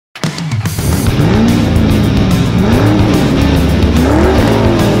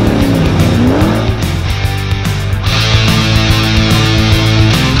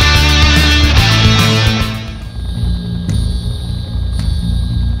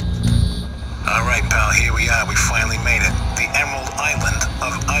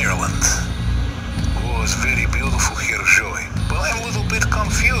of Ireland. Oh, it's very beautiful here, Joey. But I'm a little bit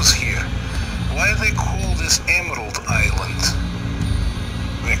confused here. Why do they call this Emerald Island?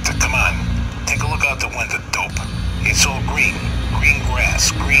 Victor, come on. Take a look out the window, dope. It's all green. Green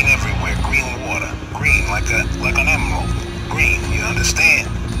grass, green everywhere, green water. Green like an emerald. Green, you understand?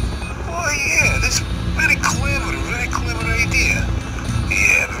 Oh yeah, this very clever idea.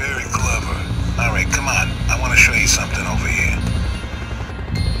 Yeah, very clever. Alright, come on. I want to show you something over here.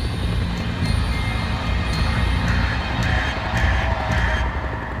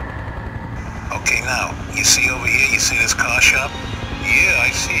 Okay, now, you see over here, you see this car shop? Yeah,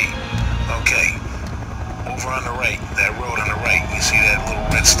 I see. Okay. Over on the right, that road on the right, you see that little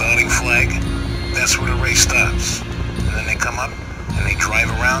red starting flag? That's where the race starts. And then they come up, and they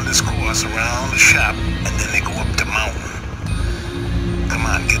drive around this course, around the shop, and then they go up the mountain. Come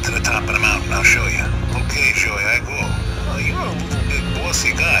on, get to the top of the mountain, I'll show you. Okay, Joey, I go. Oh, you're a little bit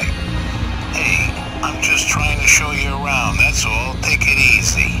bossy guy. Hey, I'm just trying to show you around, that's all. Take it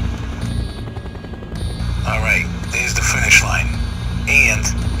easy. Alright, there's the finish line. And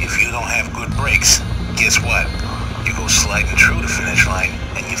if you don't have good brakes, guess what? You go sliding through the finish line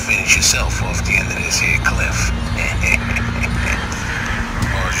and you finish yourself off the end of this here cliff.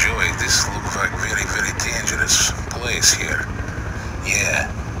 Oh, Joey, this looks like very dangerous place here. Yeah,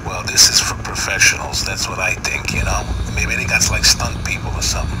 well, this is for professionals. That's what I think, you know. Maybe they got like stunt people or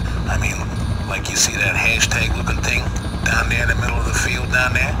something. I mean, like you see that hashtag looking thing down there in the middle of the field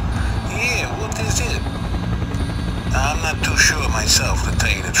down there? Yeah, what is it? I'm not too sure myself, to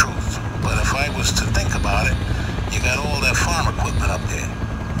tell you the truth. But if I was to think about it, you got all that farm equipment up there.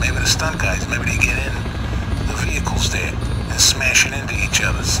 Maybe the stunt guys, maybe they get in the vehicles there and smash it into each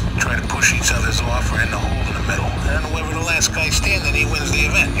other's. Try to push each other's off or in the hole in the middle. And whoever the last guy standing, he wins the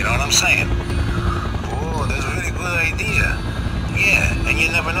event. You know what I'm saying? Oh, that's a really good idea. Yeah, and you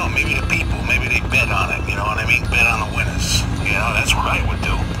never know. Maybe the people, maybe they bet on it. You know what I mean? Bet on the winners. You know, that's what I would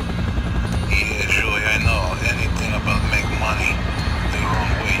do. Yeah, Joey, I know. Anything about make money the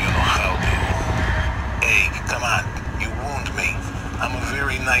wrong way, you know how to. Hey, come on. You wound me. I'm a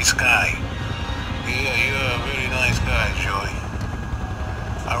very nice guy. Yeah, you're a very nice guy, Joey.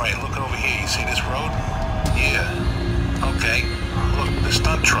 Alright, look over here. You see this road? Yeah. Okay. Look, the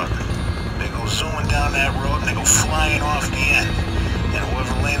stunt truck. They go zooming down that road and they go flying off the end. And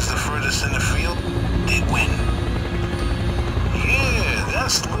whoever lands the furthest in the field, they win. Yeah,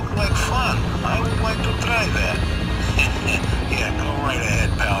 that's look like fun. I would like to try that. Yeah, go right ahead,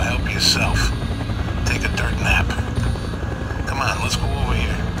 pal. Help yourself. Take a dirt nap. Come on, let's go over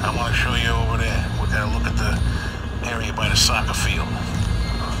here. I want to show you over there. We gotta look at the area by the soccer field.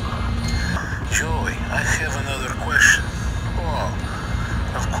 Joey, I have another question. Oh,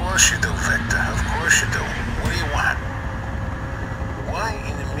 of course you do, Victor. Of course you do. What do you want? Why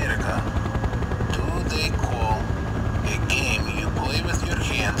in America do they call a game you play with your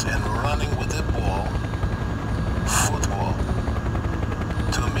hands and running with the ball football?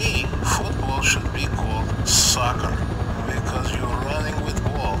 To me, football should be called soccer because you're running with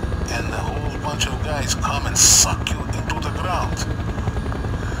ball and a whole bunch of guys come and suck you into the ground.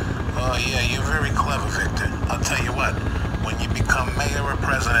 Oh yeah, you're very clever, Victor. I'll tell you what, when you become mayor or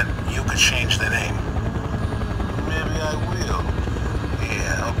president, you could change the name. Maybe I will.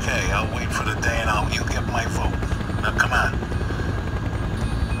 Yeah, okay, I'll wait for the day and you get my vote. Now come on.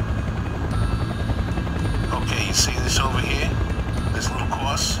 Okay, you see this over here? This little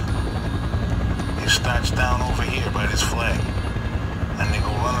course? It starts down over here by this flag. And they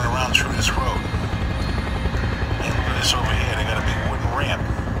go running around through this road. And look at this over here, they got a big wooden ramp.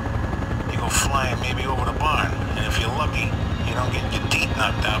 You go flying maybe over the barn. And if you're lucky, you don't get your teeth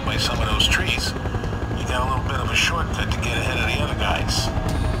knocked out by some of those trees. You got a little bit of a shortcut to get ahead of the other guys.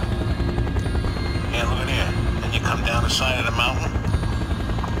 Yeah, look at here. Then you come down the side of the mountain.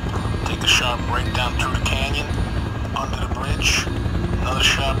 Take a sharp right down through the canyon, under the bridge, another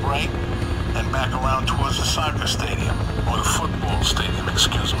sharp right, and back around towards the soccer stadium, or the football stadium,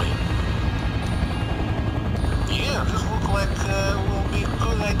 excuse me. Yeah, this looks like will be a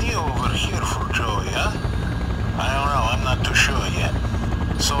good idea over here for Joey, huh? I don't know, I'm not too sure yet.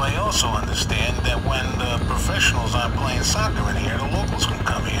 So I also understand that when the professionals aren't playing soccer in here, the locals can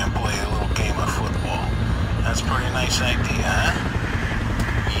come here and play a little game of football. That's a pretty nice idea, huh?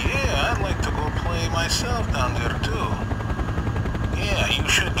 Yeah, I'd like to go play myself down there too. Yeah, you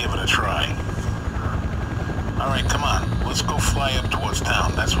should give it a try. Alright, come on. Let's go fly up towards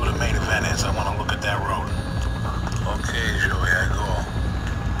town. That's where the main event is. I want to look at that road. Okay, Joey, I go.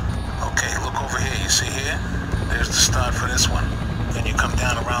 Okay, look over here. You see here? There's the start for this one. Then you come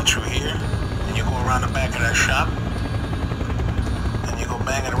down around through here, and you go around the back of that shop, and you go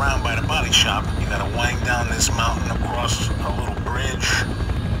around by the body shop. You gotta wind down this mountain across a little bridge.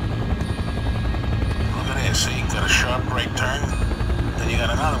 Look at this, see, you got a sharp right turn. Then you got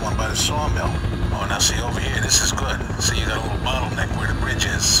another one by the sawmill. Oh, now see over here, this is good. See, you got a little bottleneck where the bridge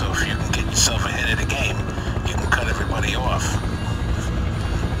is, so if you can get yourself ahead of the game, you can cut everybody off.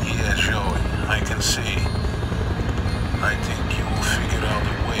 Yeah, Joey, I can see. I think you will figure out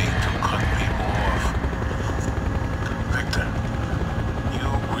a way to cut people off. Victor, you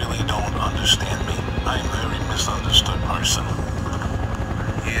really don't understand me. I'm a very misunderstood person.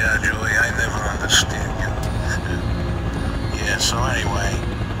 Yeah, Joey, I never understand you. Yeah, so anyway,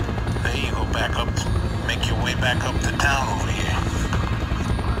 there you go back up, make your way back up to town over here.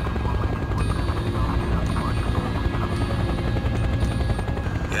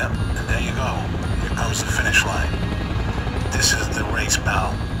 Yep, and there you go. Here comes the finish line. This is the race,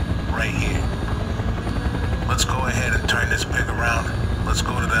 pal. Right here. Let's go ahead and turn this pig around. Let's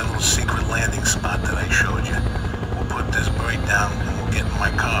go to that little secret landing spot that I showed you. We'll put this bird down and we'll get in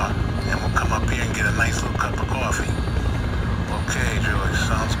my car. And we'll come up here and get a nice little cup of coffee. Okay, Joey,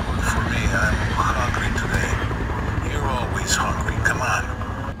 sounds good for me. I'm hungry today. You're always hungry. Come on.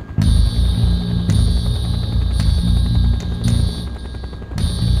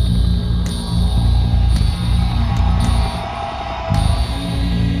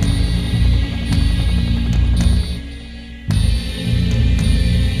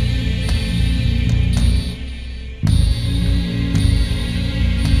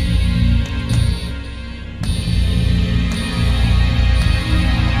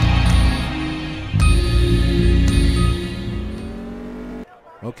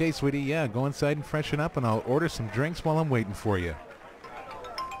 Okay, sweetie, yeah, go inside and freshen up, and I'll order some drinks while I'm waiting for you.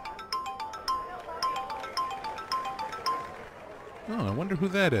 Oh, I wonder who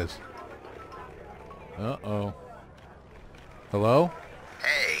that is. Uh-oh. Hello?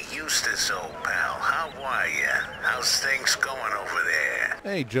 Hey, Eustace, old pal, how are ya? How's things going over there?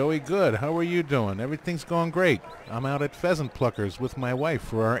 Hey, Joey, good. How are you doing? Everything's going great. I'm out at Pheasant Pluckers with my wife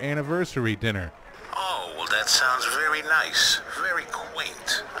for our anniversary dinner. Oh, well, that sounds very nice. Very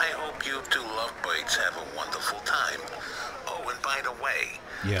quaint. I hope you two lovebirds have a wonderful time. Oh, and by the way,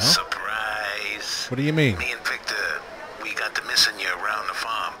 Yeah? surprise. What do you mean? Me and Victor, we got to missing you around the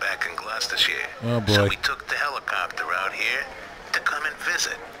farm back in Gloucestershire. Oh, boy. So we took the helicopter out here to come and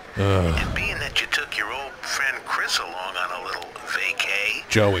visit. Ugh. And being that you took your old friend Chris along on a little vacay,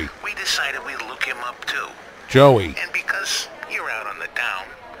 Joey. we decided we'd look him up too. Joey. And because you're out on the down,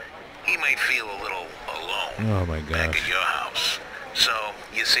 he might feel a little alone Oh, my back gosh. at your house. So,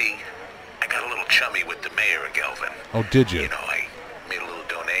 you see, I got a little chummy with the mayor of Gelvin. Oh, did you? You know, I made a little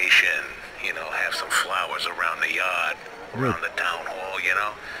donation, you know, have some flowers around the yard, around the town hall, you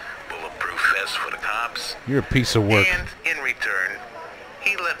know, bulletproof vest for the cops. You're a piece of work. And in return,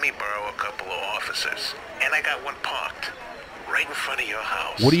 he let me borrow a couple of officers, and I got one parked right in front of your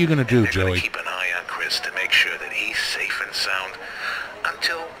house. What are you going to do, and they're Joey? Gonna keep an eye on Chris to make sure that he's safe and sound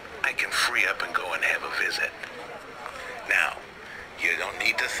until I can free up and go and have a visit. Now, you don't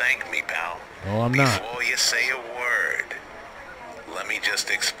need to thank me, pal. Oh, I'm not. Before you say a word, let me just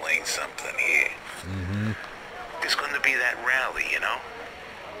explain something here. Mm-hmm. There's going to be that rally, you know?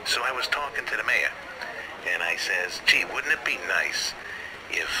 So I was talking to the mayor, and I says, gee, wouldn't it be nice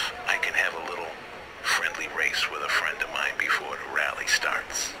if I can have a little friendly race with a friend of mine before the rally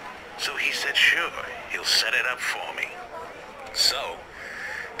starts? So he said, sure, he'll set it up for me. So,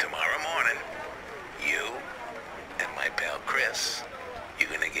 tomorrow morning, you and my pal Chris, you're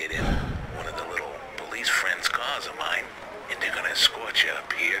gonna get in one of the little police friends' cars of mine, and they're gonna escort you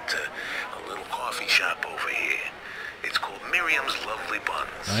up here to a little coffee shop over here. It's called Miriam's Lovely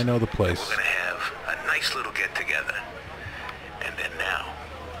Buns. I know the place. And we're gonna have a nice little get-together. And then now,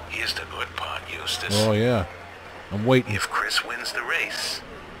 here's the good part, Eustace. Oh, yeah. I'm waiting. If Chris wins the race,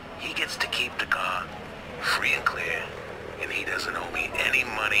 he gets to keep the car free and clear, and he doesn't owe me any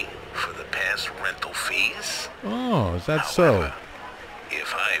money for the past rental fees. Oh, is that However, so?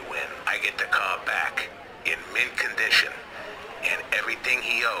 if I win, I get the car back in mint condition, and everything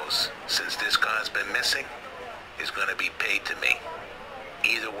he owes since this car's been missing is going to be paid to me.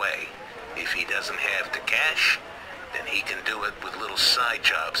 Either way, if he doesn't have the cash, then he can do it with little side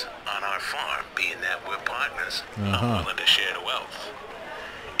jobs on our farm, being that we're partners. I'm willing to share the wealth.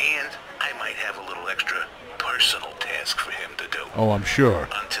 And I might have a little extra personal task for him to do. Oh, I'm sure.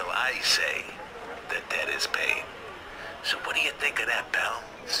 Until I say that debt is paid. So what do you think of that, pal?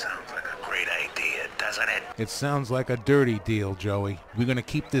 Sounds like a great idea, doesn't it? It sounds like a dirty deal, Joey. We're going to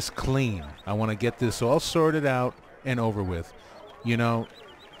keep this clean. I want to get this all sorted out and over with. You know,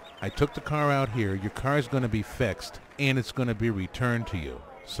 I took the car out here. Your car's going to be fixed, and it's going to be returned to you.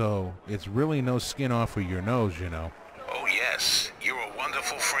 So it's really no skin off of your nose, you know. Oh, yes. You're a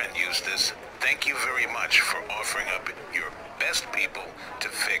wonderful friend, Eustace. Thank you very much for offering up your best people to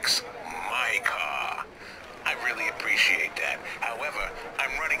fix my car. I really appreciate that. However,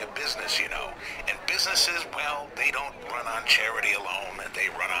 I'm running a business, you know. And businesses, well, they don't run on charity alone. They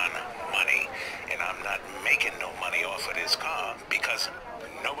run on money. And I'm not making no money off of this car because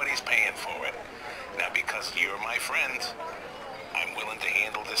nobody's paying for it. Now, because you're my friend, I'm willing to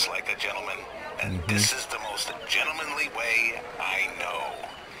handle this like a gentleman. And this is the most gentlemanly way I know.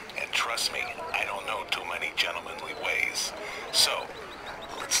 And trust me, I don't know too many gentlemanly ways. So,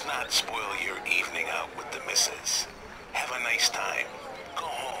 let's not spoil your evening out with the missus. Have a nice time. Go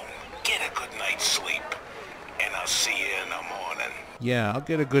home. Get a good night's sleep. And I'll see you in the morning. Yeah, I'll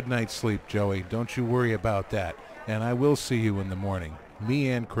get a good night's sleep, Joey. Don't you worry about that. And I will see you in the morning. Me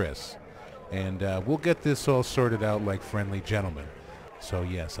and Chris. And we'll get this all sorted out like friendly gentlemen. So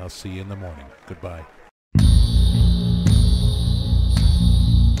yes, I'll see you in the morning. Goodbye.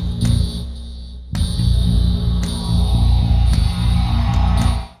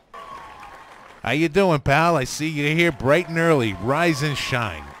 How you doing, pal? I see you here bright and early. Rise and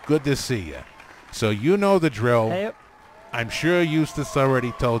shine. Good to see you. So you know the drill. Yep. I'm sure Eustace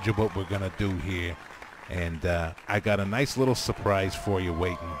already told you what we're going to do here. And I got a nice little surprise for you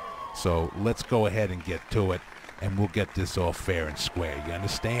waiting. So let's go ahead and get to it. And we'll get this all fair and square. You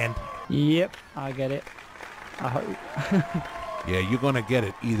understand? Yep, I get it. I hope. Yeah, you're going to get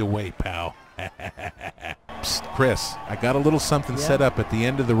it either way, pal. Psst, Chris, I got a little something set up at the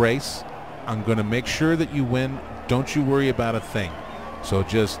end of the race. I'm going to make sure that you win. Don't you worry about a thing. So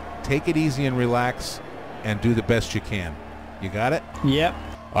just take it easy and relax and do the best you can. You got it? Yep.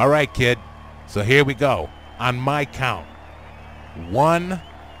 All right, kid. So here we go. On my count. 1,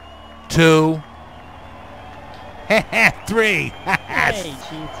 2, 3. Hey,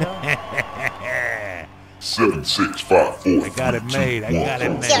 cheater. 7, 6, 5, 4. I got it made. I got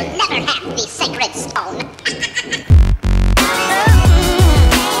it You'll made. never have the sacred stone.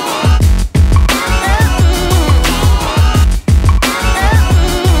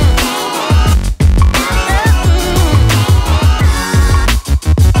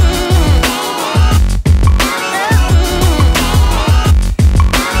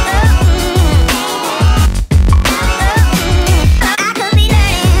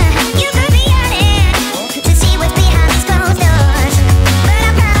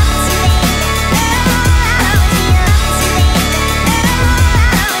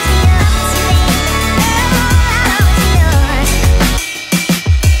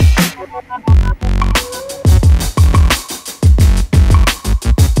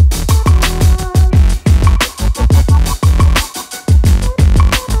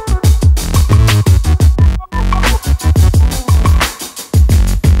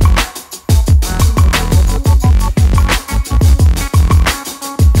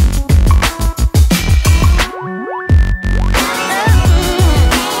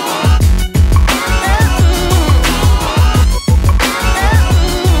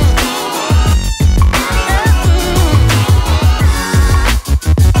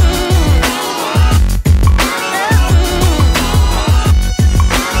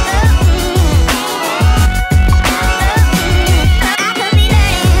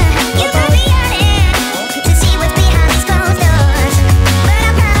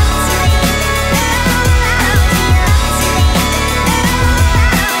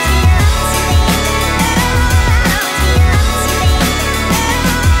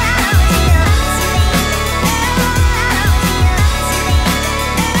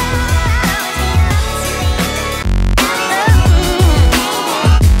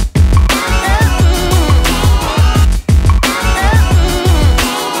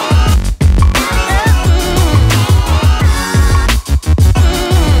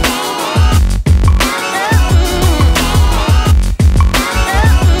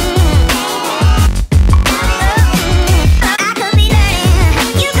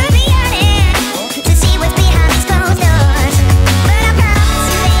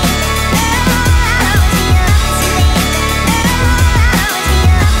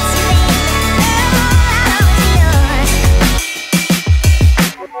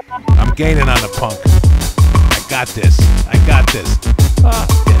 Gaining on the punk. I got this. I got this.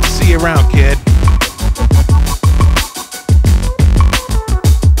 See you around, kid.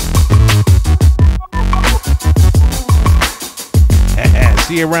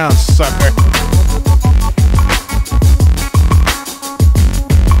 See you around, sucker.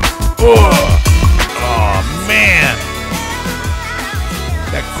 Oh, man.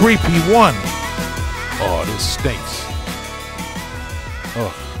 That creepy one. Oh, this stinks.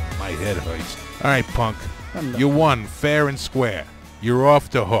 Oh. head hurts. All right, punk. Anda. You won fair and square. You're off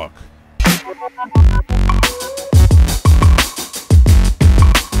the hook.